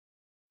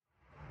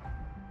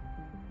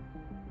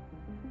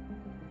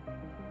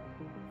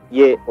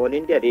ये all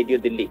India radio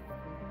Delhi.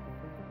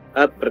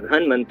 अब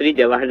प्रधानमंत्री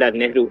जवाहरलाल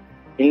नेहरू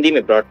हिंदी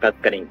में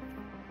ब्रॉडकास्ट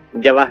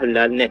करेंगे।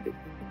 जवाहरलाल नेहरू।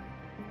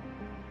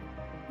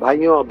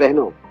 भाइयों और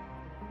बहनों,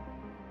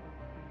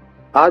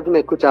 आज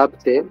मैं कुछ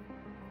आपसे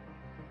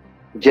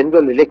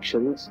जनरल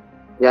इलेक्शंस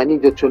यानी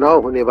जो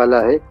चुनाव होने वाला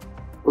है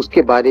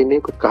उसके बारे में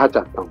कुछ कहा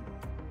चाहता हूं।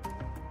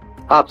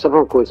 आप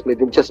सबों को इसमें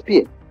दिलचस्पी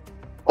है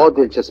और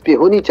दिलचस्पी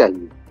होनी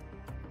चाहिए।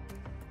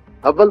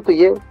 अव्वल तो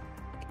ये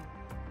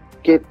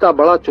कि इतना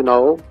बड़ा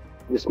चुनाव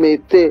जिसमें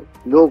इतने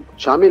लोग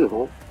शामिल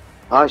हों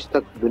आज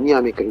तक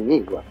दुनिया में कहीं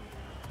नहीं हुआ।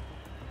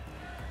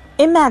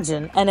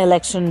 Imagine an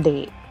election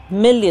day.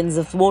 Millions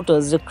of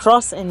voters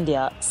across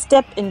India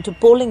step into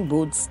polling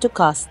booths to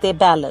cast their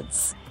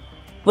ballots.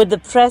 With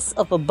the press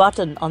of a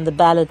button on the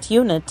ballot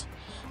unit,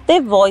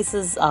 their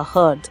voices are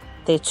heard,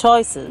 their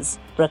choices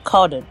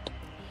recorded.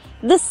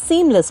 This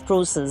seamless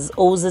process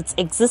owes its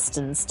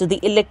existence to the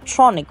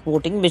electronic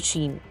voting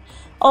machine,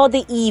 or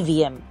the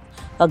EVM,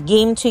 a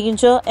game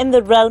changer in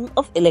the realm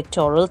of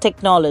electoral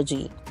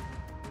technology.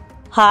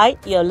 Hi,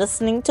 you're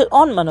listening to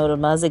On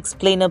Manorama's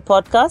Explainer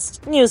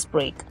podcast,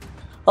 Newsbreak,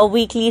 a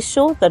weekly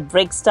show that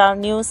breaks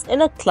down news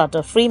in a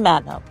clutter-free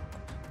manner.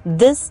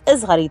 This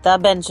is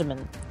Harita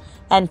Benjamin,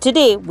 and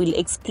today we'll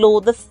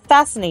explore the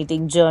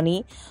fascinating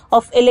journey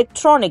of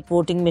electronic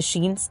voting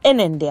machines in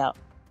India.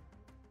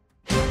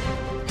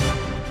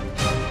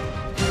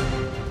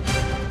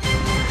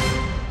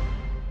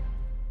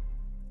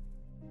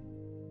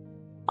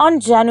 On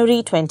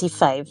January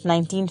 25,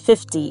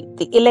 1950,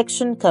 the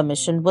Election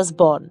Commission was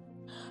born,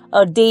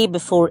 a day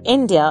before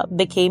India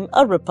became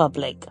a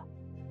republic.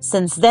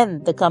 Since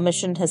then, the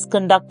Commission has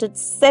conducted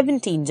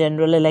 17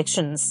 general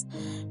elections,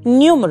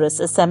 numerous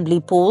assembly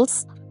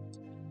polls,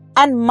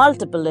 and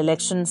multiple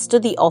elections to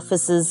the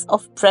offices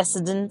of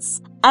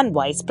presidents and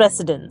vice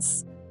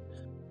presidents.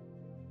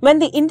 When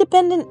the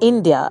independent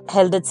India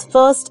held its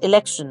first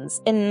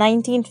elections in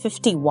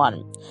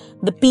 1951,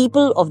 the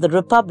people of the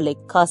Republic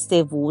cast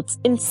their votes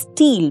in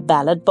steel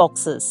ballot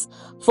boxes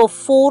for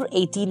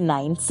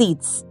 489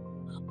 seats.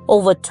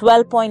 Over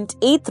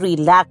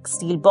 12.83 lakh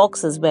steel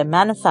boxes were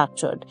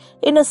manufactured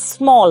in a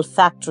small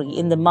factory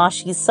in the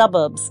marshy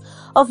suburbs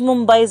of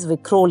Mumbai's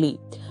Vikhroli,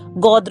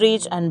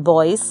 Godrej and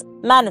Boyce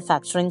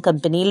Manufacturing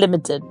Company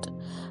Limited,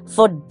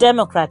 for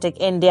democratic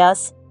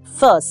India's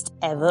first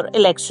ever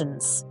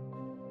elections.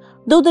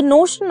 Though the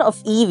notion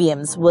of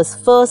EVMs was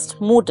first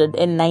mooted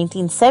in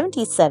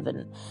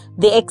 1977,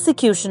 the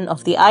execution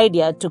of the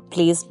idea took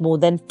place more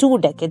than 2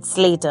 decades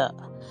later,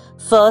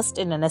 first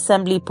in an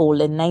assembly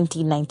poll in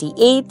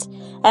 1998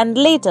 and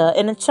later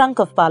in a chunk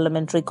of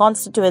parliamentary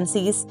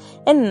constituencies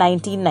in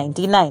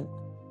 1999.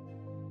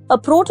 A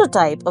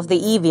prototype of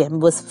the EVM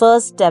was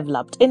first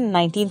developed in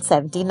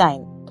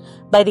 1979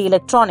 by the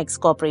Electronics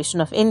Corporation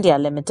of India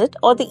Limited,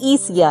 or the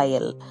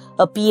ECIL,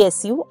 a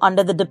PSU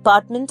under the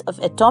Department of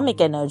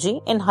Atomic Energy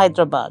in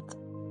Hyderabad.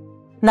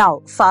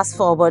 Now, fast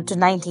forward to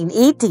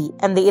 1980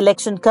 and the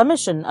Election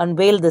Commission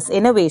unveiled this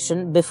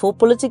innovation before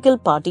political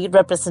party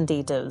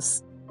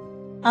representatives.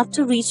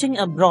 After reaching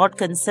a broad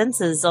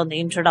consensus on the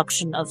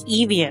introduction of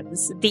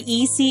EVMs, the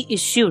EC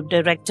issued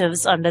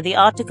directives under the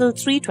Article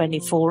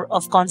 324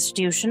 of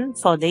Constitution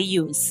for their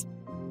use.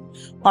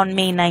 On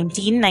May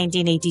 19,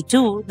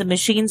 1982, the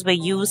machines were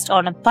used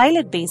on a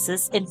pilot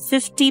basis in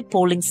 50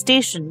 polling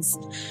stations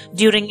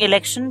during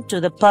election to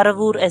the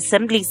Paravur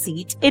Assembly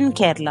seat in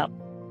Kerala.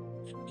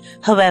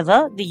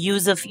 However, the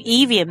use of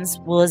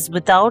EVMs was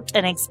without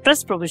an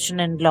express provision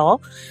in law,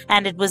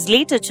 and it was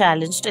later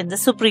challenged in the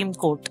Supreme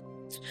Court.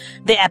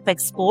 The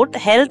apex court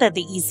held that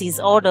the EC's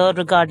order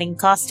regarding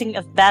casting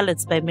of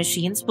ballots by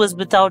machines was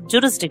without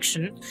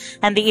jurisdiction,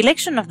 and the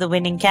election of the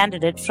winning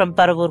candidate from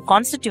Paravur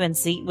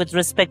constituency with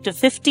respect to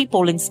 50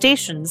 polling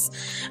stations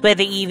where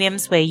the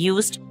EVMs were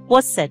used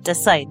was set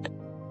aside.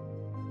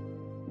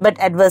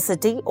 But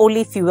adversity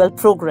only fueled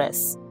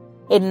progress.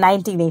 In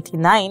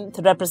 1989,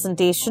 the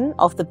Representation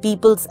of the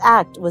People's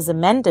Act was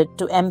amended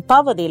to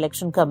empower the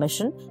Election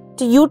Commission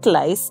to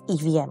utilize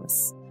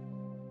EVMs.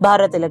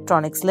 Bharat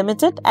Electronics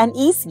Limited and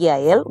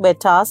ECIL were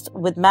tasked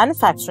with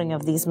manufacturing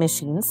of these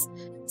machines,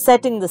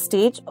 setting the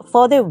stage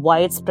for their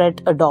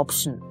widespread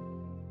adoption.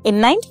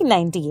 In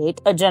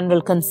 1998, a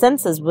general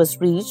consensus was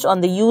reached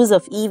on the use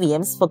of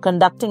EVMs for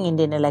conducting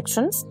Indian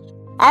elections,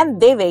 and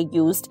they were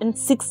used in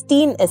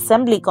 16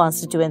 assembly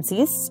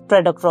constituencies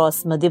spread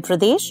across Madhya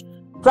Pradesh,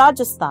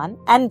 Rajasthan,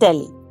 and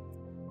Delhi.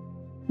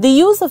 The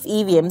use of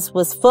EVMs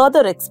was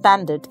further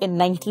expanded in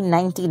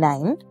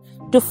 1999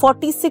 to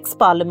 46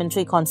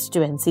 parliamentary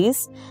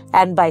constituencies,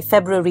 and by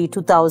February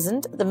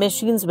 2000, the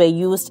machines were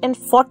used in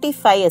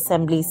 45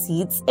 assembly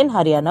seats in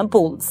Haryana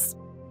polls.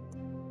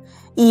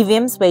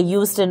 EVMs were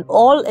used in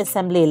all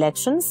assembly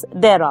elections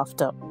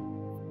thereafter.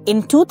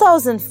 In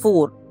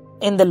 2004,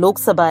 in the Lok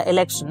Sabha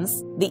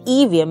Elections, the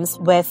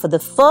EVMs were for the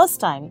first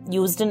time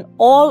used in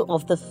all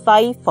of the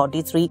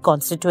 543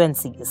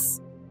 constituencies.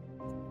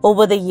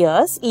 Over the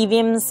years,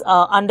 EVMs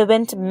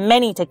underwent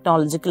many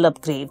technological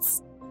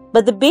upgrades,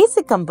 but the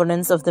basic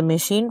components of the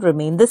machine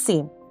remain the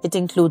same. It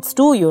includes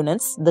 2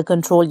 units, the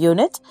control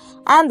unit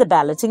and the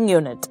balloting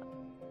unit.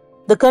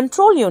 The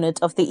control unit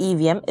of the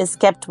EVM is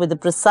kept with the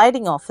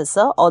presiding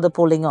officer or the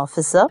polling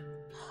officer.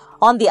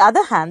 On the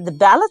other hand, the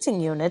balloting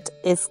unit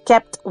is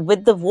kept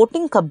with the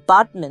voting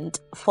compartment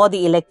for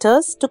the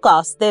electors to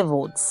cast their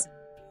votes.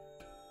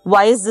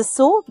 Why is this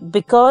so?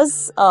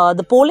 Because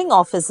the polling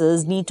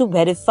officers need to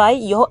verify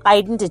your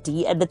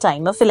identity at the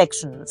time of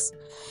elections.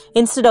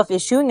 Instead of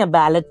issuing a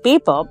ballot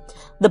paper,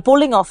 the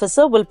polling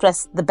officer will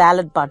press the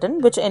ballot button,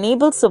 which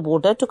enables the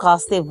voter to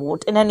cast their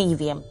vote in an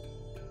EVM.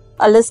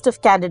 A list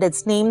of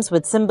candidates' names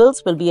with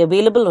symbols will be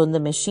available on the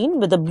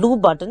machine with a blue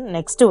button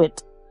next to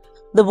it.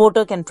 The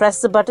voter can press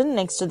the button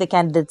next to the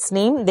candidate's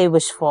name they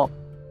wish for.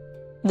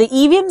 The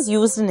EVMs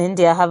used in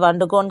India have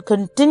undergone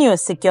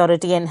continuous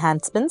security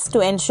enhancements to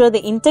ensure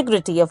the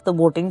integrity of the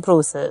voting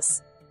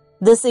process.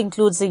 This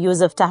includes the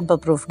use of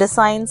tamper-proof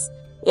designs,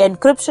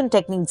 encryption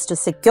techniques to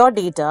secure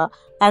data,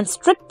 and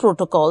strict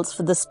protocols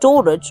for the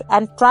storage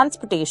and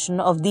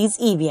transportation of these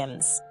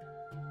EVMs.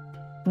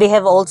 They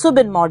have also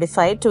been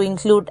modified to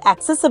include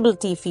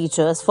accessibility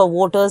features for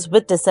voters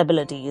with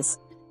disabilities.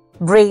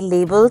 Braille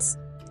labels,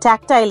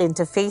 tactile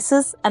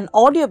interfaces, and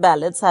audio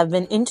ballots have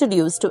been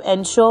introduced to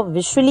ensure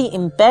visually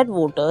impaired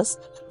voters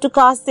to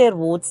cast their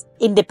votes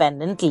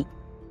independently.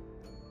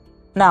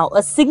 Now,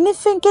 a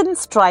significant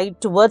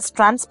stride towards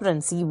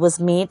transparency was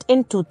made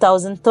in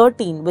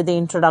 2013 with the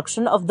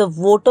introduction of the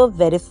Voter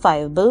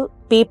Verifiable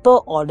Paper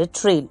Audit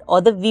Trail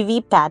or the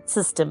VVPAT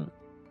system.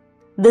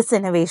 This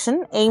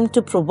innovation aimed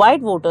to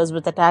provide voters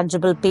with a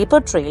tangible paper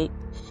trail,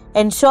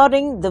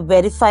 ensuring the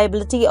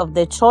verifiability of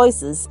their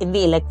choices in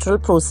the electoral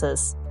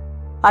process.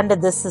 Under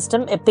this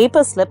system, a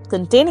paper slip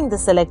containing the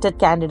selected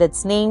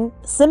candidate's name,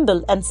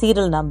 symbol, and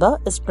serial number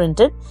is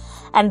printed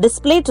and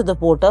displayed to the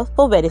voter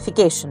for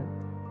verification.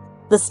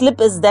 The slip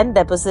is then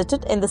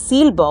deposited in the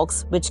seal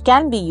box, which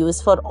can be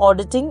used for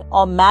auditing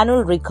or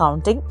manual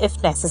recounting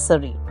if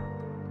necessary.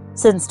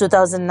 Since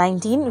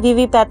 2019,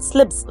 VVPAT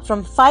slips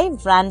from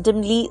 5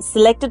 randomly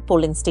selected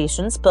polling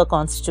stations per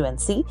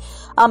constituency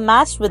are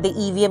matched with the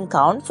EVM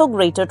count for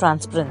greater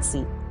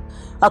transparency.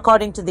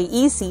 According to the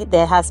EC,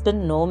 there has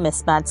been no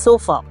mismatch so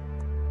far.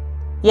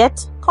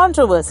 Yet,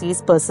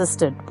 controversies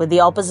persisted, with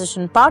the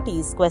opposition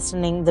parties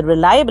questioning the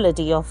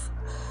reliability of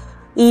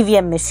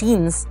EVM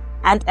machines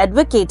and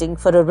advocating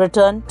for a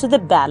return to the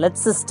ballot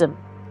system.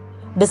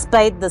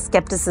 Despite the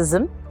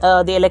skepticism,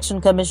 the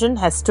Election Commission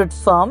has stood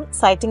firm,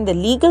 citing the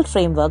legal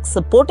framework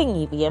supporting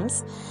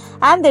EVMs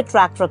and their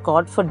track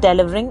record for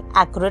delivering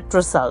accurate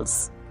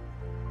results.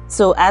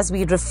 So, as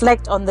we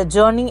reflect on the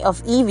journey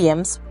of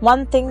EVMs,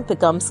 one thing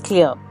becomes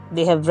clear.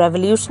 They have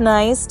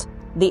revolutionized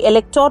the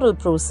electoral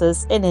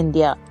process in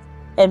India,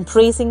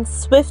 embracing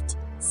swift,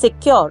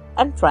 secure,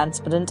 and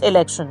transparent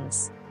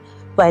elections.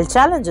 While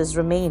challenges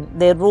remain,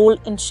 their role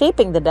in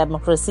shaping the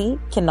democracy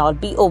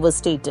cannot be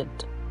overstated.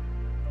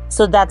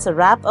 So that's a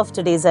wrap of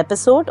today's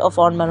episode of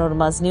On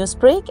Manorama's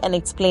Newsbreak and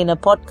Explainer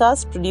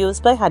podcast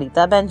produced by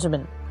Harita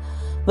Benjamin,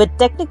 with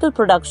technical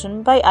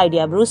production by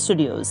Idea Brew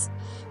Studios.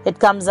 It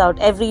comes out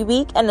every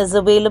week and is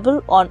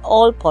available on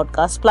all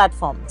podcast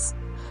platforms.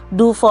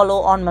 Do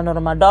follow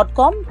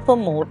onmanorama.com for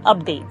more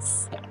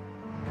updates.